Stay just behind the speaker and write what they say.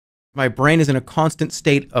My brain is in a constant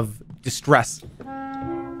state of distress.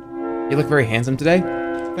 You look very handsome today.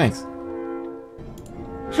 Thanks.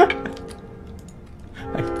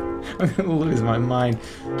 I'm gonna lose my mind.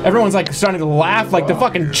 Everyone's like starting to laugh, like the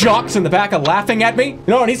fucking jocks in the back are laughing at me. You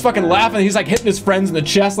know, and he's fucking laughing, he's like hitting his friends in the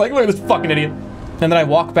chest, like, look at this fucking idiot. And then I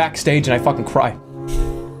walk backstage and I fucking cry.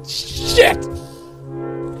 Shit!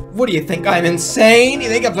 What do you think, I'm insane? You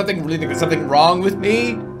think I'm really think there's something wrong with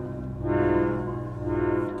me?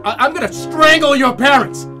 I'm gonna strangle your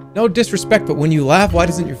parents! No disrespect, but when you laugh, why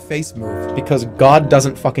doesn't your face move? Because God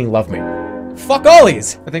doesn't fucking love me. Fuck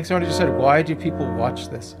ollies! I think somebody just said, why do people watch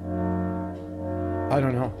this? I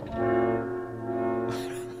don't know.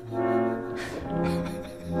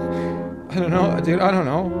 I don't know, dude, I don't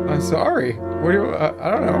know. I'm sorry. What do you, I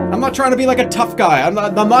don't know. I'm not trying to be like a tough guy. I'm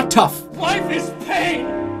not tough. Life is pain!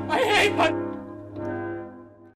 I hate my